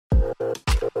Hi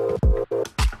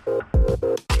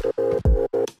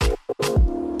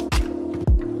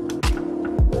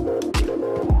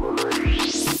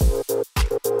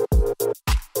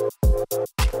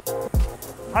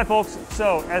folks,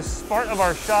 so as part of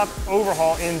our shop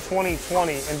overhaul in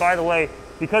 2020, and by the way,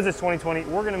 because it's 2020,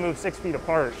 we're gonna move 6 feet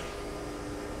apart.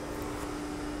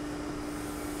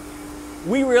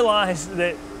 We realized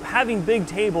that having big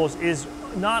tables is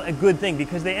not a good thing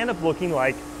because they end up looking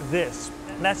like this.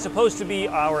 And that's supposed to be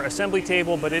our assembly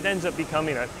table, but it ends up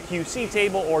becoming a QC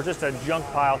table or just a junk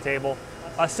pile table.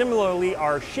 Similarly,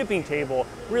 our shipping table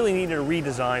really needed a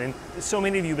redesign, and so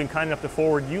many of you have been kind enough to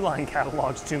forward Uline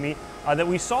catalogs to me that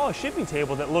we saw a shipping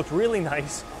table that looked really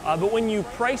nice, but when you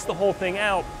price the whole thing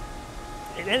out,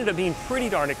 it ended up being pretty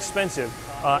darn expensive.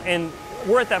 And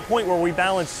we're at that point where we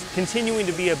balance continuing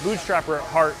to be a bootstrapper at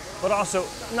heart, but also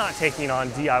not taking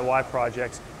on DIY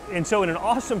projects. And so in an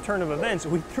awesome turn of events,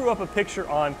 we threw up a picture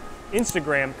on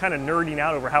Instagram, kind of nerding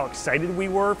out over how excited we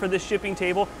were for this shipping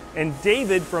table. And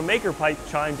David from MakerPipe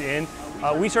chimed in.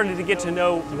 We started to get to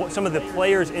know some of the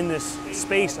players in this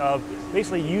space of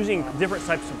basically using different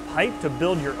types of pipe to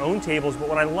build your own tables. But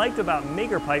what I liked about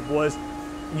MakerPipe was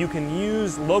you can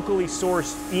use locally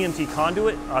sourced EMT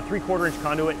conduit, 3/4 inch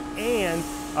conduit, and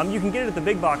you can get it at the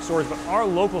big box stores, but our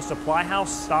local supply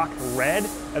house stocked red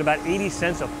at about 80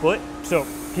 cents a foot. So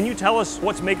can you tell us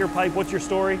what's MakerPipe, what's your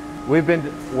story? We've been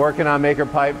working on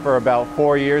MakerPipe for about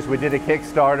 4 years. We did a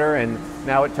Kickstarter and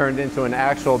now it turned into an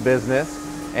actual business.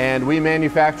 And we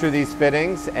manufacture these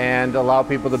fittings and allow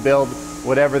people to build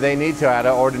whatever they need to out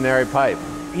of ordinary pipe.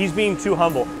 He's being too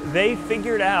humble. They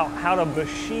figured out how to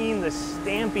machine the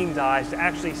stamping dies to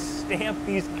actually stamp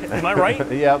these, am I right?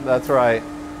 Yep, that's right.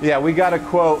 Yeah, we got a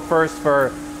quote first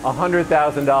for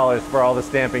 $100,000 for all the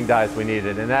stamping dies we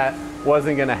needed, and that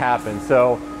wasn't gonna happen.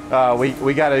 So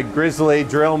we got a Grizzly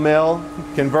drill mill,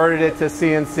 converted it to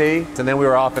CNC, and then we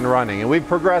were off and running. And we've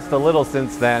progressed a little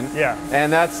since then. Yeah.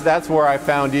 And that's where I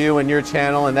found you and your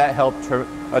channel, and that helped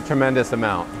a tremendous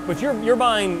amount. But you're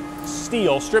buying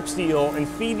steel, strip steel, and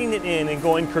feeding it in and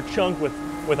going kerchunk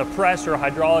with a press or a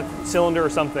hydraulic cylinder or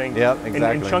something. Yep,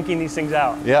 exactly. And chunking these things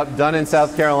out. Yep, done in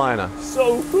South Carolina.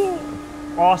 So cool.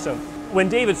 Awesome. When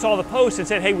David saw the post and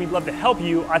said, hey, we'd love to help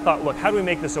you, I thought, look, how do we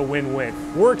make this a win-win?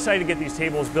 We're excited to get these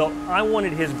tables built. I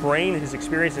wanted his brain, his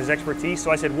experience, his expertise, so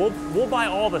I said, we'll buy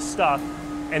all the stuff.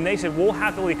 And they said, we'll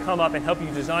happily come up and help you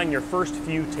design your first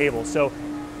few tables. So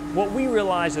what we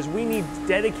realized is we need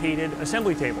dedicated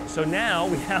assembly tables. So now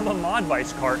we have a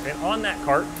Modvice cart, and on that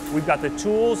cart, we've got the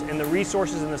tools and the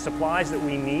resources and the supplies that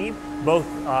we need, both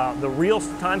the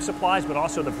real-time supplies, but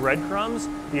also the breadcrumbs,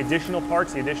 the additional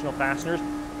parts, the additional fasteners.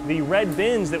 The red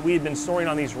bins that we had been storing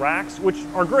on these racks, which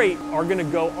are great, are gonna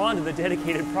go onto the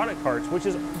dedicated product carts, which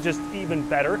is just even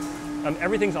better.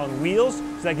 Everything's on wheels,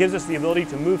 so that gives us the ability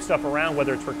to move stuff around,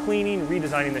 whether it's for cleaning,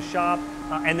 redesigning the shop,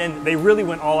 and then they really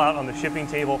went all out on the shipping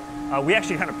table. We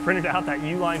actually kind of printed out that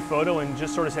Uline photo and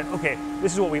just sort of said, okay,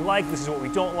 this is what we like, this is what we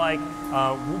don't like.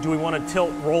 Do we want to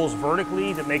tilt rolls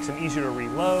vertically that makes them easier to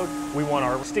reload? We want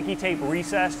our sticky tape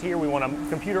recessed here. We want a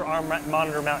computer arm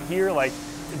monitor mount here. Like,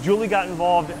 Julie got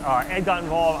involved, Ed got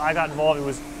involved, I got involved. It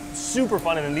was super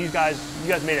fun, and then you guys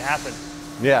made it happen.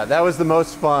 Yeah, that was the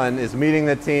most fun, is meeting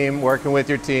the team, working with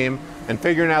your team, and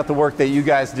figuring out the work that you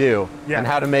guys do, and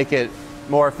how to make it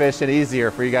more efficient, easier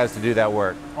for you guys to do that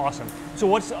work. Awesome. So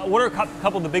what are a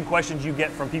couple of the big questions you get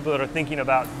from people that are thinking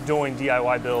about doing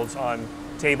DIY builds on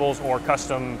tables or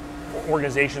custom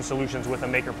organization solutions with a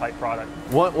MakerPipe product?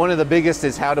 One of the biggest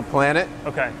is how to plan it.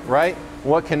 Okay. Right?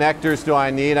 What connectors do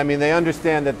I need? I mean, they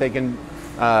understand that they can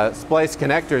splice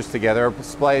connectors together, or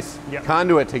splice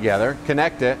conduit together,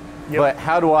 connect it, but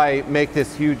how do I make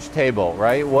this huge table,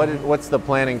 right? What's the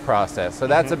planning process? So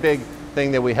that's a big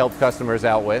thing that we help customers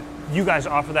out with. You guys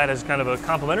offer that as kind of a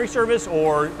complimentary service,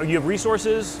 or you have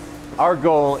resources? Our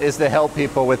goal is to help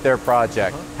people with their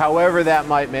project, however that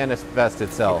might manifest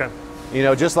itself. Okay. You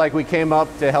know, just like we came up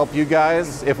to help you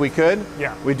guys, if we could,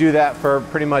 we do that for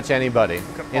pretty much anybody,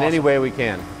 in any way we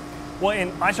can. Well,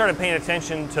 and I started paying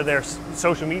attention to their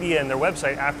social media and their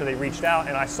website after they reached out,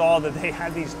 and I saw that they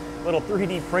had these little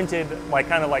 3D printed,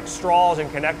 kind of like straws and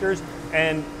connectors,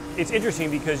 and it's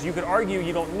interesting because you could argue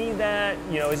you don't need that,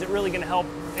 you know, is it really going to help?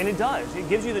 And it does. It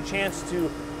gives you the chance to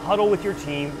huddle with your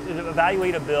team,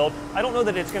 evaluate a build. I don't know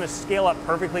that it's going to scale up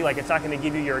perfectly, like it's not going to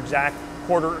give you your exact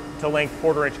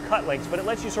quarter-inch cut lengths, but it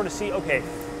lets you sort of see, okay,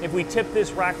 if we tip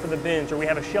this rack for the bins, or we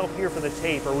have a shelf here for the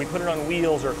tape, or we put it on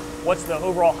wheels, or what's the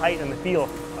overall height and the feel,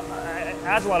 it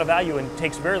adds a lot of value and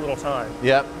takes very little time.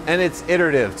 Yep, and it's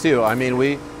iterative too. I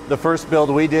mean, the first build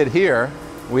we did here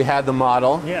we had the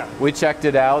model. Yeah. We checked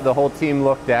it out. The whole team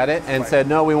looked at it and said,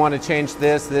 no, we want to change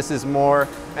this. This is more.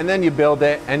 And then you build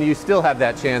it, and you still have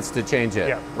that chance to change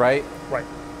it, right? Right.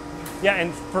 Yeah,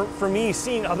 and for me,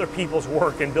 seeing other people's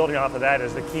work and building off of that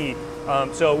is the key.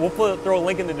 So we'll throw a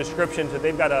link in the description. So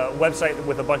they've got a website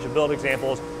with a bunch of build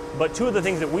examples. But two of the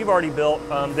things that we've already built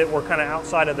that were kind of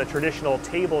outside of the traditional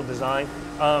table design,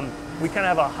 we kind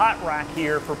of have a hot rack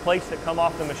here for plates that come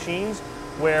off the machines,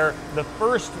 where the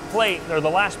first plate or the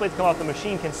last plate to come off the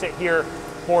machine can sit here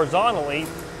horizontally,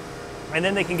 and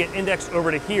then they can get indexed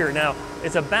over to here. Now,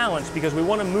 it's a balance because we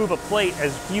want to move a plate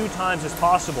as few times as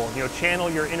possible, you know, channel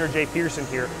your inner J. Pearson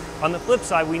here. On the flip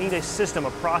side, we need a system,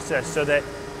 a process, so that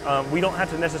we don't have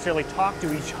to necessarily talk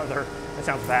to each other. That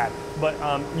sounds bad, but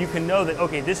you can know that,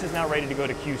 okay, this is now ready to go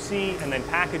to QC, and then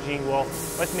packaging, well,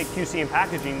 let's make QC and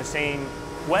packaging the same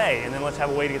way, and then let's have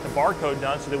a way to get the barcode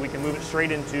done so that we can move it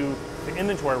straight into the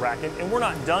inventory rack. And we're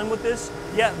not done with this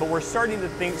yet, but we're starting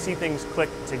to see things click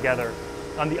together.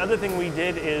 The other thing we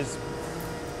did is,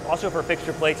 also for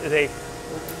fixture plates, is a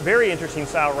very interesting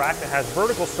style rack that has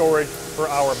vertical storage for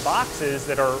our boxes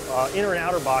that are inner and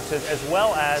outer boxes, as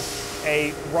well as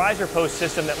a riser post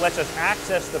system that lets us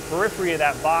access the periphery of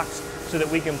that box so that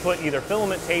we can put either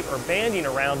filament tape or banding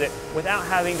around it without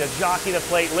having to jockey the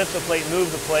plate, lift the plate,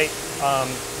 move the plate.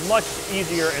 Much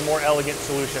easier and more elegant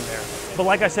solution there. But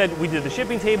like I said, we did the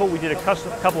shipping table, we did a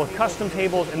couple of custom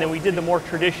tables, and then we did the more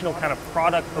traditional kind of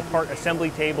product or part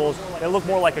assembly tables that look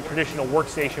more like a traditional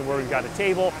workstation where we've got a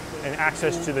table and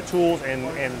access to the tools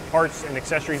and parts and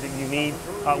accessories that you need,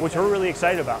 which we're really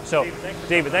excited about. So,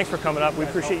 David, thanks for coming up. We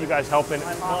appreciate you guys helping.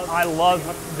 I love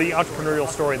the entrepreneurial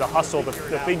story, the hustle, the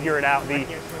figure it out, the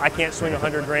I can't swing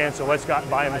 100 grand, so let's go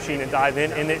buy a machine and dive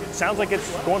in. And it sounds like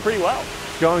it's going pretty well.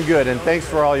 Going good, and thanks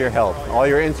for all your help, all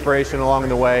your inspiration along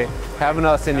the way, having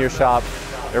us in your shop.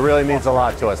 It really means a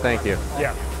lot to us. Thank you.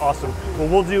 Yeah, awesome. Well,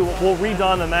 we'll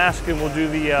redon the mask and we'll do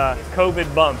the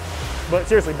COVID bump. But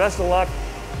seriously, best of luck,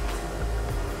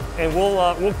 and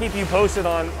we'll keep you posted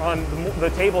on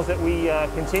the tables that we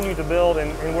continue to build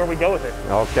and where we go with it.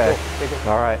 Okay.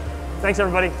 Cool. All right. Thanks,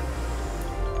 everybody.